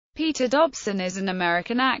Peter Dobson is an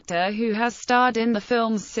American actor who has starred in the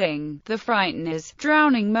films Sing, The Frighteners,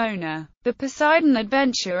 Drowning Mona, The Poseidon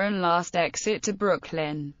Adventure and Last Exit to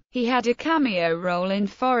Brooklyn. He had a cameo role in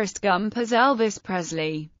Forrest Gump as Elvis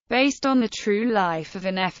Presley, based on the true life of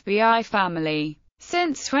an FBI family.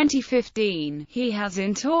 Since 2015, he has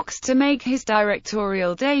in talks to make his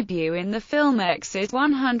directorial debut in the film Exit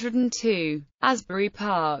 102, Asbury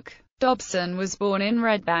Park. Dobson was born in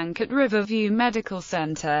Red Bank at Riverview Medical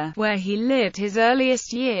Center, where he lived his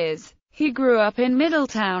earliest years. He grew up in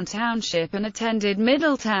Middletown Township and attended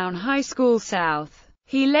Middletown High School South.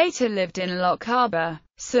 He later lived in Lock Harbor.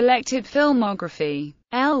 Selected filmography: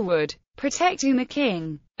 Elwood, Protecting the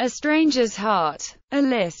King, A Stranger's Heart, A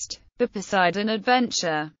List, The Poseidon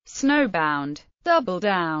Adventure, Snowbound, Double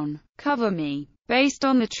Down, Cover Me, based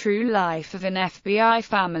on the true life of an FBI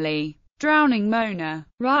family. Drowning Mona,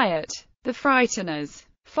 Riot, The Frighteners,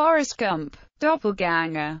 Forrest Gump,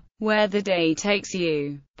 Doppelganger, Where the Day Takes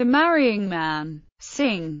You, The Marrying Man,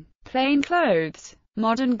 Sing, Plain Clothes,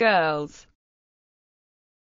 Modern Girls.